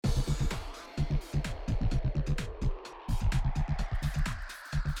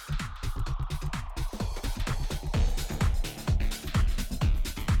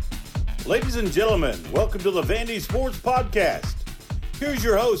Ladies and gentlemen, welcome to the Vandy Sports Podcast. Here's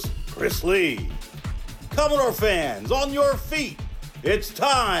your host, Chris Lee. Commodore fans, on your feet. It's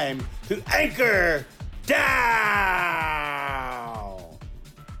time to anchor down.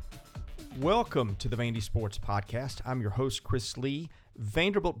 Welcome to the Vandy Sports Podcast. I'm your host, Chris Lee.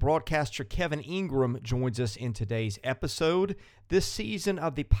 Vanderbilt broadcaster Kevin Ingram joins us in today's episode. This season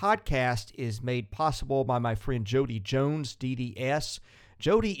of the podcast is made possible by my friend Jody Jones, DDS.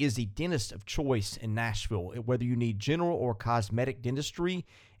 Jody is the dentist of choice in Nashville, whether you need general or cosmetic dentistry,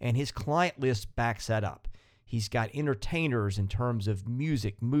 and his client list backs that up. He's got entertainers in terms of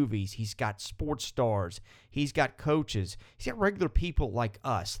music, movies. He's got sports stars. He's got coaches. He's got regular people like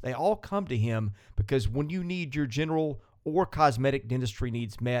us. They all come to him because when you need your general or cosmetic dentistry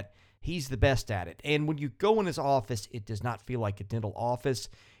needs met, he's the best at it. And when you go in his office, it does not feel like a dental office.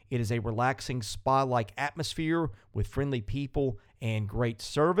 It is a relaxing spa-like atmosphere with friendly people and great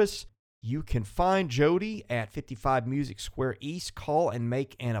service. You can find Jody at 55 Music Square East. Call and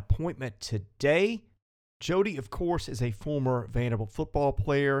make an appointment today. Jody, of course, is a former Vanderbilt football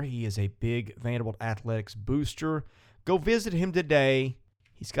player. He is a big Vanderbilt athletics booster. Go visit him today.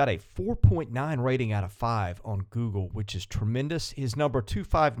 He's got a 4.9 rating out of 5 on Google, which is tremendous. His number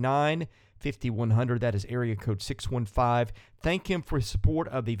 259-5100, that is area code 615. Thank him for his support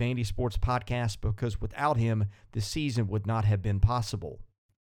of the Vandy Sports Podcast, because without him, the season would not have been possible.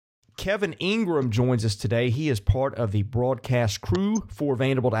 Kevin Ingram joins us today. He is part of the broadcast crew for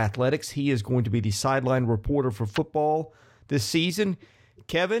Vanderbilt Athletics. He is going to be the sideline reporter for football this season.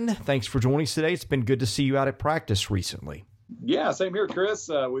 Kevin, thanks for joining us today. It's been good to see you out at practice recently. Yeah, same here, Chris.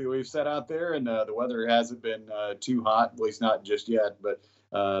 We've sat out there, and the weather hasn't been too hot, at least not just yet. But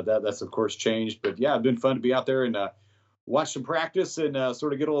that's, of course, changed. But, yeah, it's been fun to be out there and watch some practice and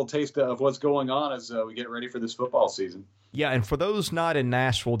sort of get a little taste of what's going on as we get ready for this football season. Yeah, and for those not in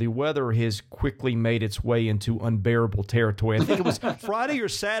Nashville, the weather has quickly made its way into unbearable territory. I think it was Friday or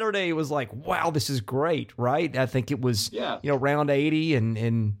Saturday. It was like, wow, this is great, right? I think it was, around 80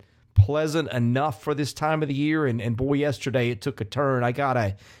 and pleasant enough for this time of the year. And boy, yesterday it took a turn. I got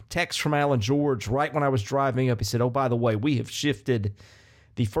a text from Alan George right when I was driving up. He said, oh, by the way, we have shifted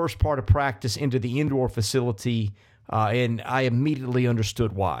the first part of practice into the indoor facility, and I immediately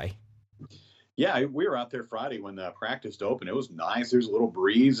understood why. Yeah, we were out there Friday when the practice opened. It was nice. There's a little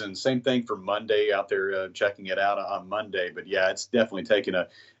breeze, and same thing for Monday out there checking it out on Monday. But, yeah, it's definitely taken a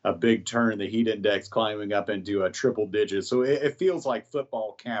big turn, the heat index climbing up into a triple digit. So it feels like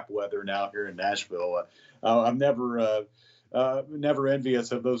football camp weather now here in Nashville. I'm never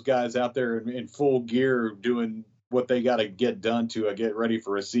envious of those guys out there in full gear doing what they got to get done to get ready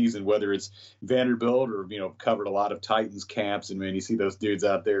for a season, whether it's Vanderbilt or, covered a lot of Titans camps. And, man, you see those dudes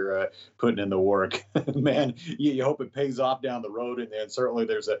out there putting in the work. Man, you hope it pays off down the road. And certainly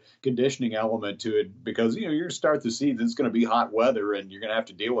there's a conditioning element to it because, you're going to start the season. It's going to be hot weather, and you're going to have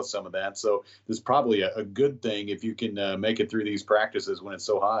to deal with some of that. So this is probably a good thing if you can make it through these practices when it's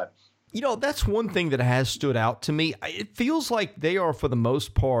so hot. That's one thing that has stood out to me. It feels like they are, for the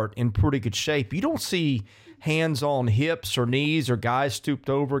most part, in pretty good shape. You don't see hands on hips or knees or guys stooped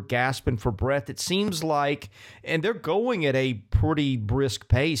over gasping for breath. It seems like, and they're going at a pretty brisk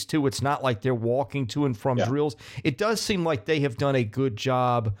pace too. It's not like they're walking to and from drills. It does seem like they have done a good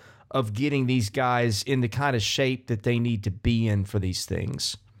job of getting these guys in the kind of shape that they need to be in for these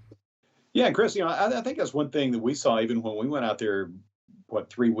things. Yeah, Chris, I think that's one thing that we saw even when we went out there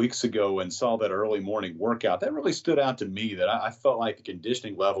 3 weeks ago and saw that early morning workout. That really stood out to me, that I felt like the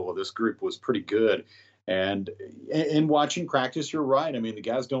conditioning level of this group was pretty good. And in watching practice, you're right. I mean, the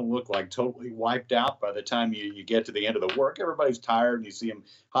guys don't look like totally wiped out by the time you get to the end of the work. Everybody's tired, and you see them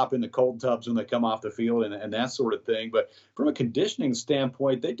hop in the cold tubs when they come off the field and that sort of thing. But from a conditioning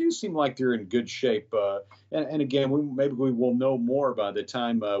standpoint, they do seem like they're in good shape. And again, maybe we will know more by the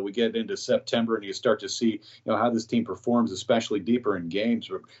time we get into September and you start to see how this team performs, especially deeper in games.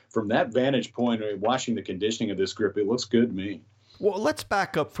 From that vantage point, watching the conditioning of this group, it looks good to me. Well, let's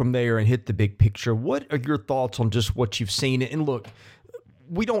back up from there and hit the big picture. What are your thoughts on just what you've seen? And look,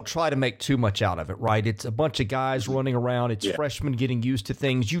 we don't try to make too much out of it, right? It's a bunch of guys running around. It's freshmen getting used to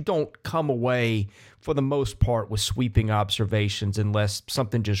things. You don't come away, for the most part, with sweeping observations unless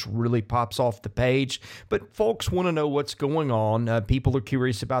something just really pops off the page. But folks want to know what's going on. People are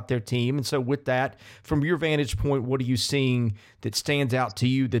curious about their team. And so with that, from your vantage point, what are you seeing that stands out to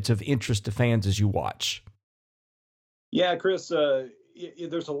you that's of interest to fans as you watch? Yeah, Chris,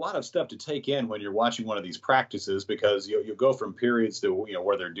 there's a lot of stuff to take in when you're watching one of these practices, because you'll go from periods to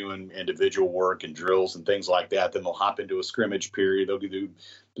where they're doing individual work and drills and things like that. Then they'll hop into a scrimmage period. They'll do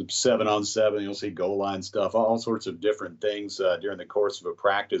 7-on-7. You'll see goal line stuff, all sorts of different things during the course of a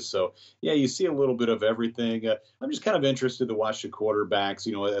practice. So yeah, you see a little bit of everything. I'm just kind of interested to watch the quarterbacks,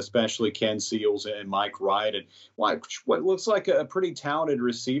 especially Ken Seals and Mike Wright, and what looks like a pretty talented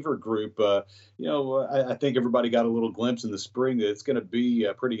receiver group. I think everybody got a little glimpse in the spring that it's going to be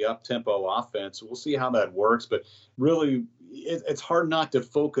a pretty up-tempo offense. We'll see how that works, but really it's hard not to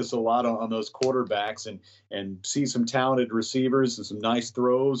focus a lot on those quarterbacks and see some talented receivers and some nice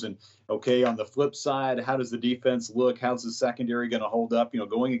throws. And okay, on the flip side, how does the defense look? How's the secondary going to hold up?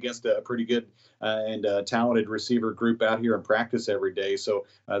 Going against a pretty good and talented receiver group out here in practice every day. So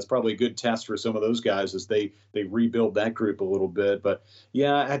it's probably a good test for some of those guys as they rebuild that group a little bit. But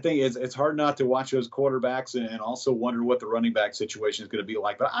yeah, I think it's hard not to watch those quarterbacks and also wonder what the running back situation is going to be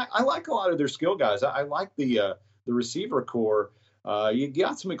like. But I like a lot of their skill guys. I like the receiver core. You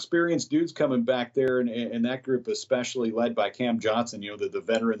got some experienced dudes coming back there in that group, especially led by Cam Johnson, the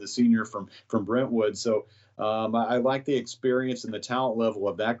veteran, the senior from Brentwood. So I like the experience and the talent level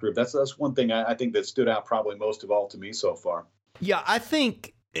of that group. That's one thing I think that stood out probably most of all to me so far. Yeah, I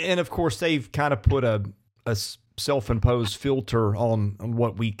think, and of course they've kind of put a self-imposed filter on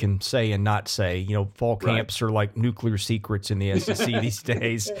what we can say and not say. Fall camps are like nuclear secrets in the SEC these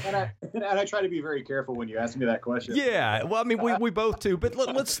days. And I try to be very careful when you ask me that question. Yeah, well, I mean, we both do. But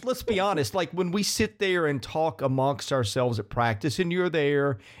let's be honest. Like when we sit there and talk amongst ourselves at practice, and you're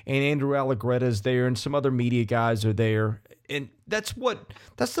there, and Andrew Allegreta's there, and some other media guys are there, and that's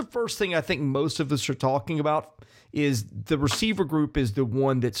the first thing I think most of us are talking about. Is the receiver group is the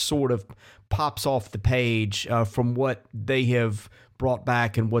one that sort of pops off the page from what they have brought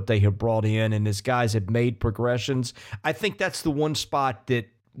back and what they have brought in, and as guys have made progressions. I think that's the one spot that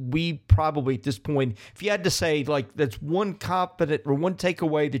we probably at this point, if you had to say like that's one confident or one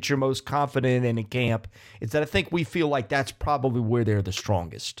takeaway that you're most confident in camp, is that I think we feel like that's probably where they're the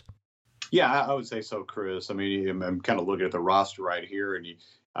strongest. Yeah, I would say so, Chris. I mean, I'm kind of looking at the roster right here, and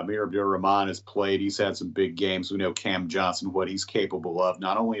Amir Abdur-Rahman has played. He's had some big games. We know Cam Johnson, what he's capable of,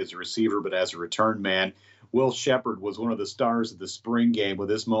 not only as a receiver, but as a return man. Will Shepard was one of the stars of the spring game with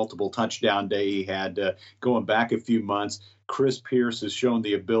his multiple touchdown day he had going back a few months. Chris Pierce has shown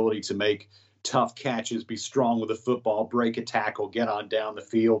the ability to make tough catches, be strong with the football, break a tackle, get on down the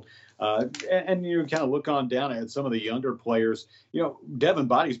field. And you kind of look on down at some of the younger players. Devin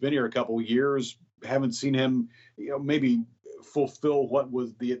Body's been here a couple of years. Haven't seen him, maybe fulfill what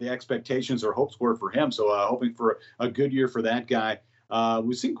was the expectations or hopes were for him. So hoping for a good year for that guy.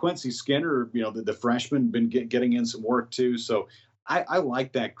 We've seen Quincy Skinner, the freshman, been getting in some work too. So I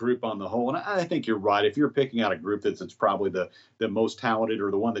like that group on the whole. And I think you're right. If you're picking out a group that's probably the most talented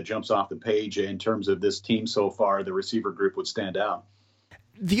or the one that jumps off the page in terms of this team so far, the receiver group would stand out.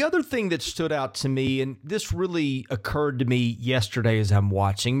 The other thing that stood out to me, and this really occurred to me yesterday as I'm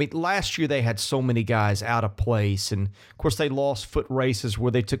watching, last year they had so many guys out of place, and of course they lost foot races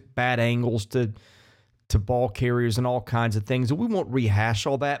where they took bad angles to ball carriers and all kinds of things, and we won't rehash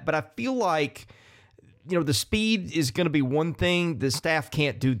all that, but I feel like the speed is going to be one thing. The staff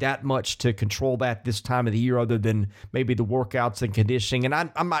can't do that much to control that this time of the year other than maybe the workouts and conditioning.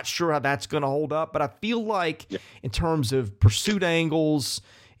 And I'm not sure how that's going to hold up, but I feel like in terms of pursuit angles,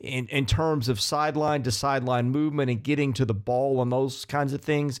 in terms of sideline to sideline movement and getting to the ball and those kinds of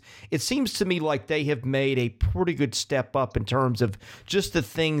things, it seems to me like they have made a pretty good step up in terms of just the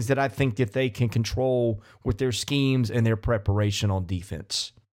things that I think that they can control with their schemes and their preparation on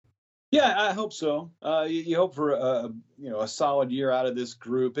defense. Yeah, I hope so. You hope for a solid year out of this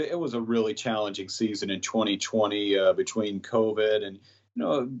group. It was a really challenging season in 2020 between COVID and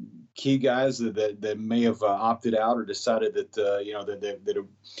key guys that may have opted out or decided that that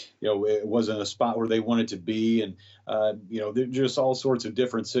it wasn't a spot where they wanted to be, and there's just all sorts of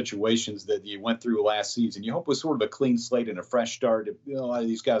different situations that you went through last season. You hope with sort of a clean slate and a fresh start. A lot of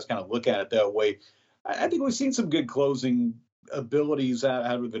these guys kind of look at it that way. I think we've seen some good closing abilities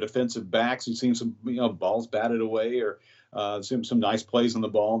out of the defensive backs. We've seen some balls batted away or some nice plays on the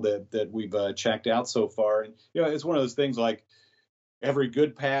ball that we've checked out so far. And it's one of those things like every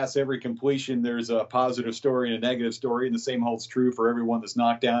good pass, every completion, there's a positive story and a negative story, and the same holds true for everyone that's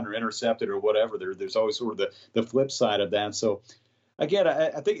knocked down or intercepted or whatever. There's always sort of the flip side of that. So again,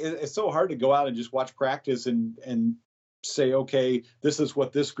 I think it's so hard to go out and just watch practice and say, okay, this is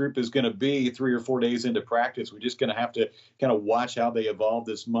what this group is going to be 3 or 4 days into practice. We're just going to have to kind of watch how they evolve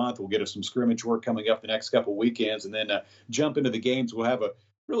this month. We'll get some scrimmage work coming up the next couple weekends, and then jump into the games. We'll have a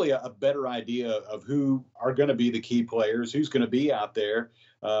really a better idea of who are going to be the key players, who's going to be out there,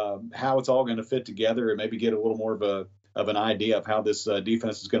 how it's all going to fit together, and maybe get a little more of an idea of how this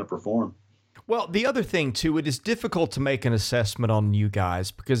defense is going to perform. Well, the other thing, too, it is difficult to make an assessment on you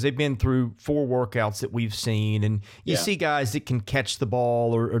guys because they've been through 4 workouts that we've seen, and you see guys that can catch the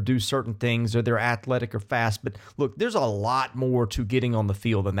ball or do certain things, or they're athletic or fast. But look, there's a lot more to getting on the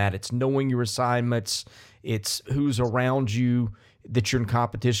field than that. It's knowing your assignments. It's who's around you that you're in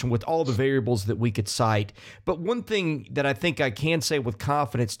competition with, all the variables that we could cite. But one thing that I think I can say with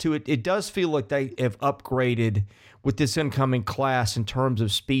confidence, too, it does feel like they have upgraded with this incoming class in terms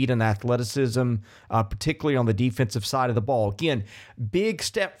of speed and athleticism, particularly on the defensive side of the ball. Again, big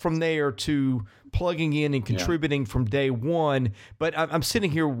step from there to plugging in and contributing from day one. But I'm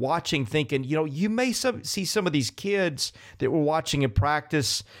sitting here watching, thinking, you may see some of these kids that we're watching in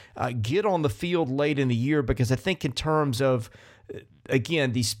practice get on the field late in the year, because I think in terms of,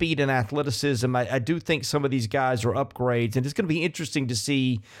 again, the speed and athleticism, I do think some of these guys are upgrades, and it's going to be interesting to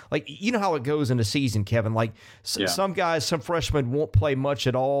see, like, you know how it goes in a season, Kevin. Like, some guys, some freshmen won't play much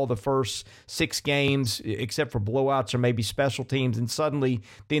at all the first 6 games, except for blowouts or maybe special teams, and suddenly,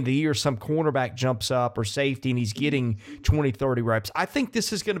 at the end of the year, some cornerback jumps up or safety, and he's getting 20, 30 reps. I think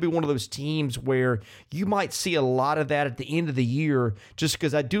this is going to be one of those teams where you might see a lot of that at the end of the year, just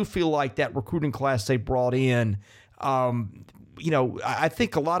because I do feel like that recruiting class they brought in, I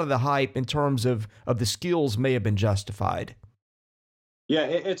think a lot of the hype in terms of the skills may have been justified. Yeah,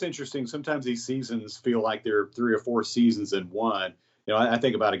 it's interesting. Sometimes these seasons feel like they're 3 or 4 seasons in one. I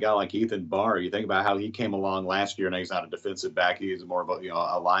think about a guy like Ethan Barr. You think about how he came along last year, and he's not a defensive back. He's more of a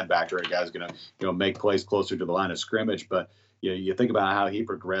linebacker, a guy's going to make plays closer to the line of scrimmage. But you think about how he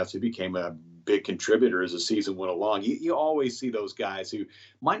progressed. He became a big contributor as the season went along. You always see those guys who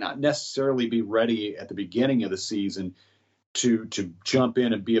might not necessarily be ready at the beginning of the season to jump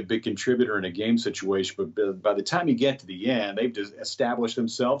in and be a big contributor in a game situation. But by the time you get to the end, they've just established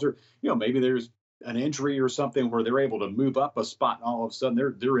themselves, or, maybe there's an injury or something where they're able to move up a spot, and all of a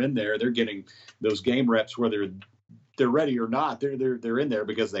sudden they're in there. They're getting those game reps, whether they're ready or not. They're in there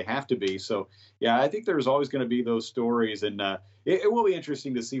because they have to be. So, yeah, I think there's always going to be those stories, and it will be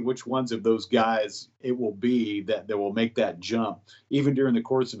interesting to see which ones of those guys it will be that will make that jump, even during the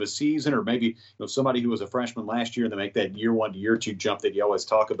course of a season, or maybe somebody who was a freshman last year and they make that year 1 to year 2 jump that you always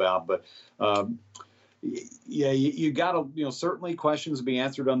talk about. But you got to, certainly questions to be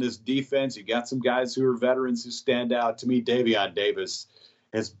answered on this defense. You got some guys who are veterans who stand out. To me, Davion Davis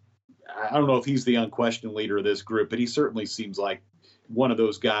I don't know if he's the unquestioned leader of this group, but he certainly seems like one of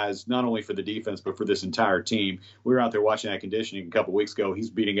those guys, not only for the defense, but for this entire team. We were out there watching that conditioning a couple of weeks ago. He's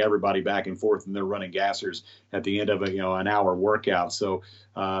beating everybody back and forth, and they're running gassers at the end of an hour workout. So,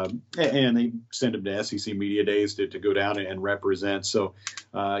 and they send him to SEC Media Days to go down and represent. So,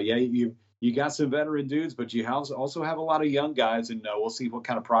 you got some veteran dudes, but you also have a lot of young guys, and we'll see what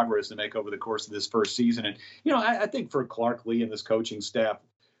kind of progress they make over the course of this first season. And, I think for Clark Lea and this coaching staff,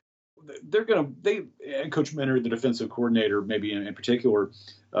 Coach Mentor, the defensive coordinator, maybe in particular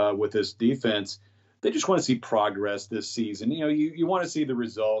with this defense, they just want to see progress this season. You want to see the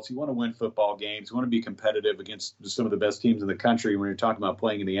results. You want to win football games. You want to be competitive against some of the best teams in the country when you're talking about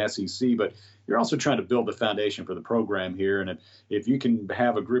playing in the SEC. But you're also trying to build the foundation for the program here. And if you can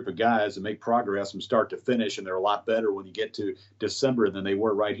have a group of guys that make progress from start to finish, and they're a lot better when you get to December than they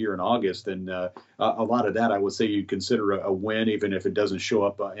were right here in August, then a lot of that I would say you'd consider a win, even if it doesn't show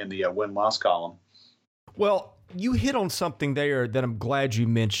up in the win-loss column. Well, you hit on something there that I'm glad you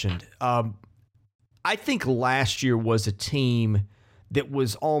mentioned. I think last year was a team that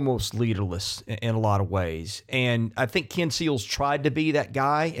was almost leaderless in a lot of ways. And I think Ken Seals tried to be that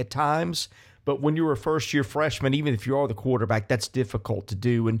guy at times. But when you're a first-year freshman, even if you are the quarterback, that's difficult to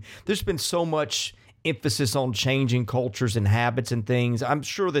do. And there's been so much emphasis on changing cultures and habits and things. I'm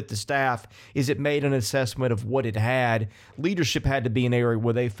sure that the staff, as it made an assessment of what it had, leadership had to be an area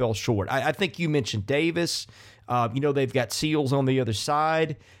where they fell short. I think you mentioned Davis. They've got Seals on the other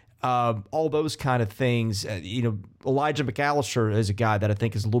side. All those kind of things. Elijah McAllister is a guy that I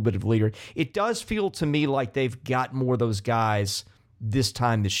think is a little bit of a leader. It does feel to me like they've got more of those guys this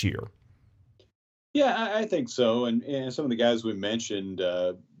time this year. Yeah, I think so. And some of the guys we mentioned,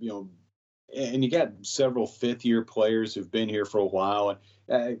 and you got several fifth-year players who've been here for a while.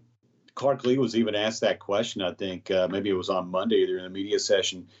 And Clark Lea was even asked that question, I think. Maybe it was on Monday during the media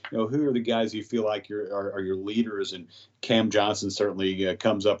session. Who are the guys you feel like are your leaders? And Cam Johnson certainly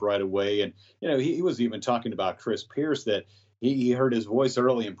comes up right away. And, he was even talking about Chris Pierce, that he heard his voice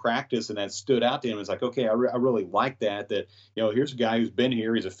early in practice, and that stood out to him. It's like, okay, I really like that, here's a guy who's been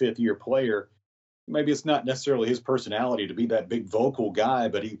here. He's a fifth-year player. maybe it's not necessarily his personality to be that big vocal guy,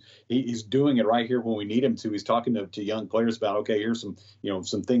 but he's doing it right here when we need him to. He's talking to young players about, okay, here's some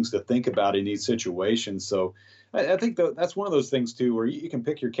things to think about in these situations. So I think that's one of those things too, where you can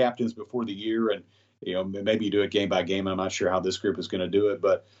pick your captains before the year, and maybe you do it game by game. I'm not sure how this group is going to do it,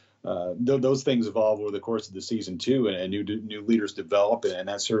 but those things evolve over the course of the season too, and new leaders develop, and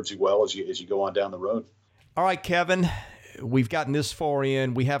that serves you well as you go on down the road. All right, Kevin. We've gotten this far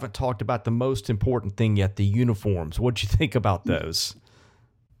in. We haven't talked about the most important thing yet, the uniforms. What'd you think about those?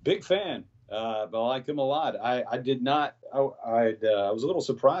 Big fan. I like them a lot. I did not. I was a little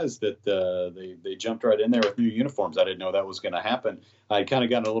surprised that they jumped right in there with new uniforms. I didn't know that was going to happen. I kind of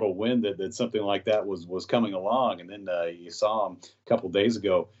got a little wind that something like that was coming along, and then you saw them a couple days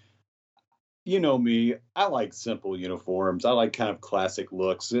ago. You know me, I like simple uniforms. I like kind of classic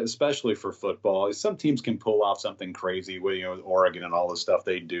looks, especially for football. Some teams can pull off something crazy with, Oregon and all the stuff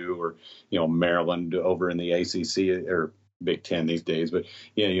they do, or, Maryland over in the ACC or Big Ten these days. But,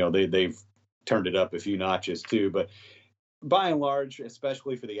 they've turned it up a few notches too. But by and large,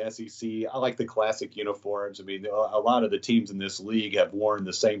 especially for the SEC, I like the classic uniforms. I mean, a lot of the teams in this league have worn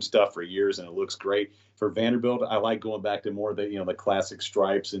the same stuff for years, and it looks great. For Vanderbilt, I like going back to more the classic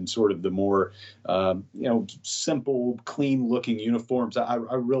stripes and sort of the more simple, clean-looking uniforms. I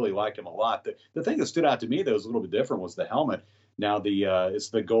really liked them a lot. The thing that stood out to me that was a little bit different was the helmet. Now it's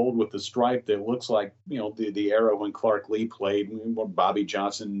the gold with the stripe that looks like the era when Clark Lee played, Bobby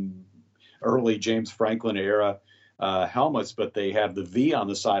Johnson, early James Franklin era. Helmets, but they have the V on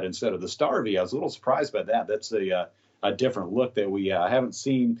the side instead of the star V. I was a little surprised by that. That's a different look that we haven't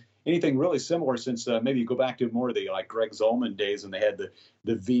seen anything really similar since maybe you go back to more of the Greg Zollman days when they had the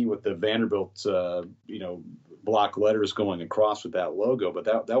V with the Vanderbilt block letters going across with that logo. But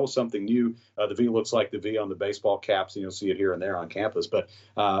that was something new. The V looks like the V on the baseball caps, and you'll see it here and there on campus. But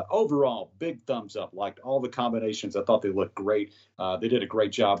overall, big thumbs up. Liked all the combinations. I thought they looked great. They did a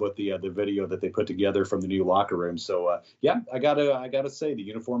great job with the video that they put together from the new locker room. So I gotta say the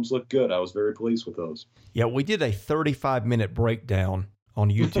uniforms look good. I was very pleased with those. Yeah, we did a 35-minute breakdown on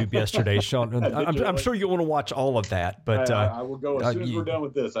YouTube yesterday, Sean. I'm sure you want to watch all of that, but I will go as soon as we're done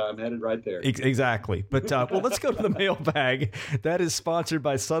with this. I'm headed right there. Exactly. But well, let's go to the mailbag. That is sponsored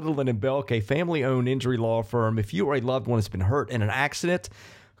by Sutherland and Belk, a family-owned injury law firm. If you or a loved one has been hurt in an accident,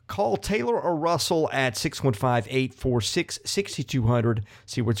 call Taylor or Russell at 615-846-6200.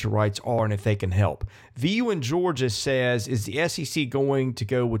 See what your rights are and if they can help. VU in Georgia says, is the SEC going to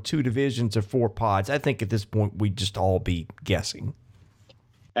go with 2 divisions or 4 pods? I think at this point we'd just all be guessing.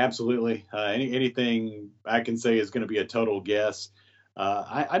 Absolutely. Anything I can say is going to be a total guess.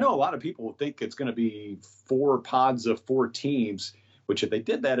 I know a lot of people think it's going to be 4 pods of 4 teams, which if they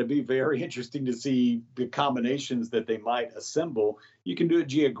did that, it'd be very interesting to see the combinations that they might assemble. You can do it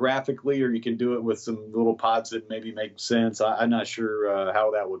geographically, or you can do it with some little pods that maybe make sense. I'm not sure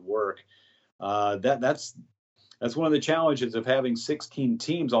how that would work. That's one of the challenges of having 16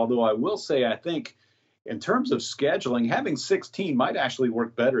 teams, although I will say I think in terms of scheduling, having 16 might actually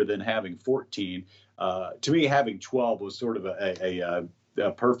work better than having 14. To me, having 12 was sort of a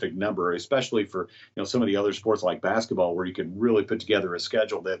perfect number, especially for some of the other sports like basketball, where you could really put together a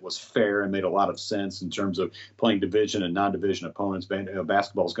schedule that was fair and made a lot of sense in terms of playing division and non-division opponents.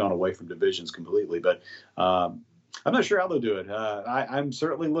 Basketball's gone away from divisions completely, but I'm not sure how they'll do it. I'm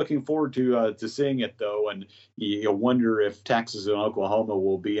certainly looking forward to seeing it, though, and you wonder if Texas and Oklahoma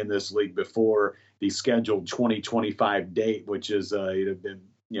will be in this league before the scheduled 2025 date, which is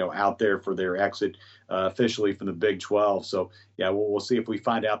out there for their exit officially from the Big 12. So, yeah, we'll see if we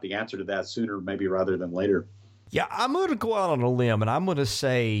find out the answer to that sooner, maybe rather than later. Yeah, I'm going to go out on a limb, and I'm going to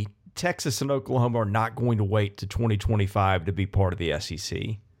say Texas and Oklahoma are not going to wait to 2025 to be part of the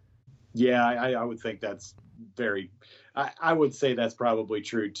SEC. Yeah, I would think that's I would say that's probably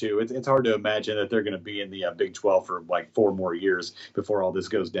true, too. It's hard to imagine that they're going to be in the Big 12 for like 4 more years before all this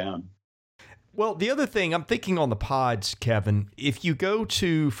goes down. Well, the other thing, I'm thinking on the pods, Kevin, if you go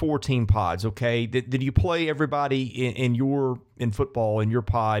to 14 pods, okay, did you play everybody in football in your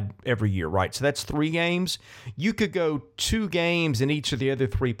pod every year, right? So that's 3 games. You could go 2 games in each of the other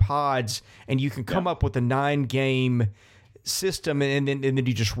 3 pods, and you can come up with a 9-game system, and then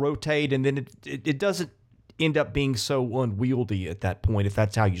you just rotate, and then it doesn't end up being so unwieldy at that point if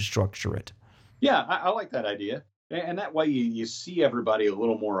that's how you structure it. Yeah, I like that idea. And that way you see everybody a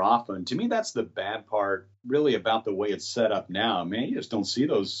little more often. To me, that's the bad part really about the way it's set up now. Man, you just don't see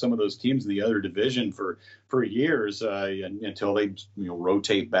some of those teams in the other division for years until they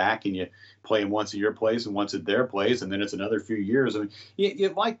rotate back and you play them once at your place and once at their place, and then it's another few years. I mean,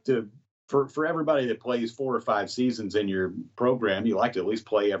 you'd like to for everybody that plays 4 or 5 seasons in your program, you like to at least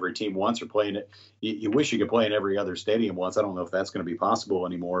play every team once, or playing it. You wish you could play in every other stadium once. I don't know if that's going to be possible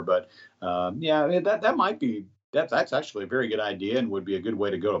anymore, but that might be. That's actually a very good idea and would be a good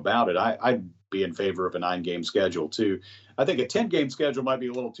way to go about it. I'd be in favor of a 9-game schedule too. I think a 10-game schedule might be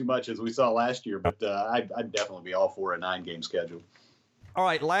a little too much, as we saw last year, but I'd definitely be all for a 9-game schedule. All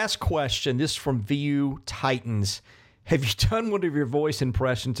right, last question. This is from VU Titans. Have you done one of your voice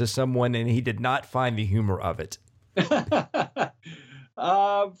impressions to someone and he did not find the humor of it? For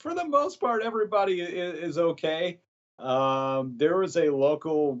the most part, everybody is okay. There was a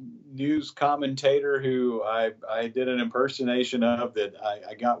local news commentator who I did an impersonation of that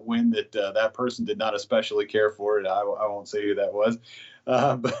I got wind that that person did not especially care for it. I won't say who that was.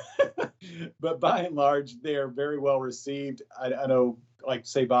 But by and large, they are very well received. I know, like,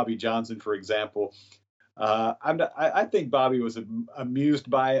 say, Bobby Johnson, for example. I think Bobby was amused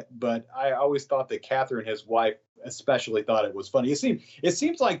by it, but I always thought that Catherine, his wife, especially thought it was funny. It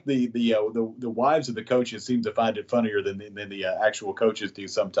seems like the wives of the coaches seem to find it funnier than the actual coaches do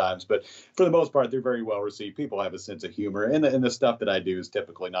sometimes. But for the most part, they're very well received. People have a sense of humor, and the stuff that I do is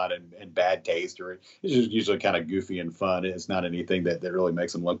typically not in bad taste, or it's just usually kind of goofy and fun. It's not anything that really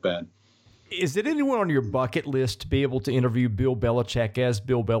makes them look bad. Is it anyone on your bucket list to be able to interview Bill Belichick as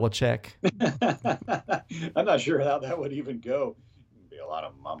Bill Belichick? I'm not sure how that would even go. Be a lot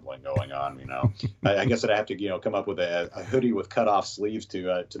of mumbling going on, I guess I'd have to, come up with a hoodie with cut off sleeves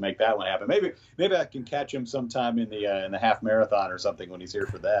to make that one happen. Maybe I can catch him sometime in the half marathon or something when he's here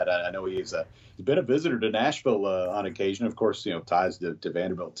for that. I know he's been a visitor to Nashville on occasion. Of course, ties to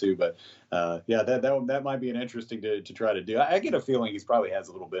Vanderbilt too. But that might be an interesting to try to do. I get a feeling he's probably has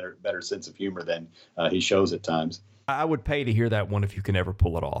a little better sense of humor than he shows at times. I would pay to hear that one if you can ever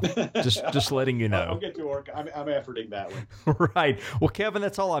pull it off. Just letting you know. I'll get to work. I'm efforting that one. Right. Well, Kevin,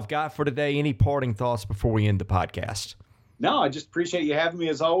 that's all I've got for today. Any parting thoughts before we end the podcast? No, I just appreciate you having me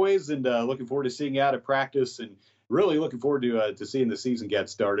as always, and looking forward to seeing you out at practice, and really looking forward to seeing the season get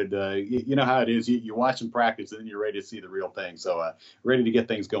started. You know how it is. You watch them practice, and then you're ready to see the real thing. So ready to get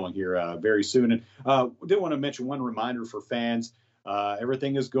things going here very soon. And did want to mention one reminder for fans.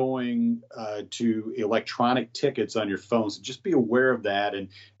 Everything is going to electronic tickets on your phone, so just be aware of that and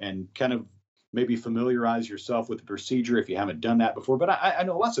kind of maybe familiarize yourself with the procedure if you haven't done that before. But I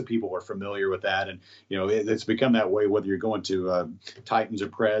know lots of people are familiar with that, and it's become that way whether you're going to Titans or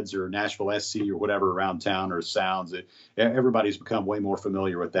Preds or Nashville SC or whatever around town, or Sounds. Everybody's become way more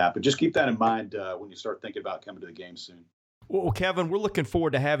familiar with that. But just keep that in mind when you start thinking about coming to the game soon. Well, Kevin, we're looking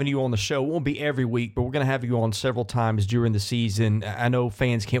forward to having you on the show. It won't be every week, but we're going to have you on several times during the season. I know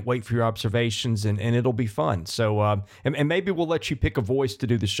fans can't wait for your observations, and it'll be fun. So, and maybe we'll let you pick a voice to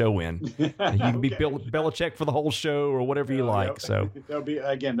do the show in. You can be Belichick for the whole show or whatever you like. So there'll be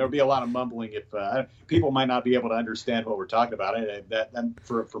a lot of mumbling if people might not be able to understand what we're talking about. That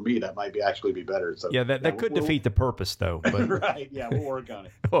for me, that might actually be better. So yeah, that could defeat the purpose, though. But. Right? Yeah, we'll work on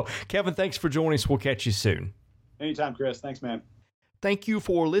it. Well, Kevin, thanks for joining us. We'll catch you soon. Anytime, Chris. Thanks, man. Thank you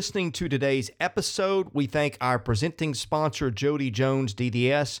for listening to today's episode. We thank our presenting sponsor, Jody Jones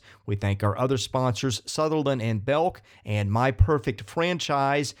DDS. We thank our other sponsors, Sutherland and Belk and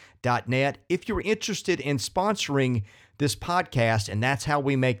MyPerfectFranchise.net. If you're interested in sponsoring this podcast, and that's how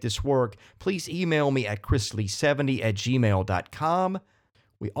we make this work, please email me at chrisley70@gmail.com.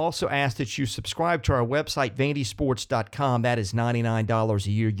 We also ask that you subscribe to our website, VandySports.com. That is $99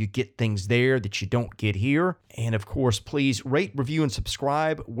 a year. You get things there that you don't get here. And, of course, please rate, review, and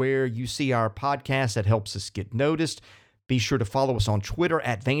subscribe where you see our podcast. That helps us get noticed. Be sure to follow us on Twitter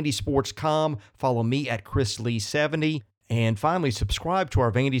at VandySports.com. Follow me at ChrisLee70. And finally, subscribe to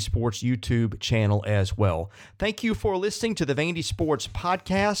our Vandy Sports YouTube channel as well. Thank you for listening to the Vandy Sports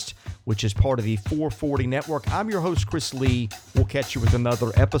Podcast, which is part of the 440 Network. I'm your host, Chris Lee. We'll catch you with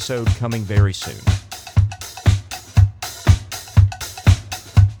another episode coming very soon.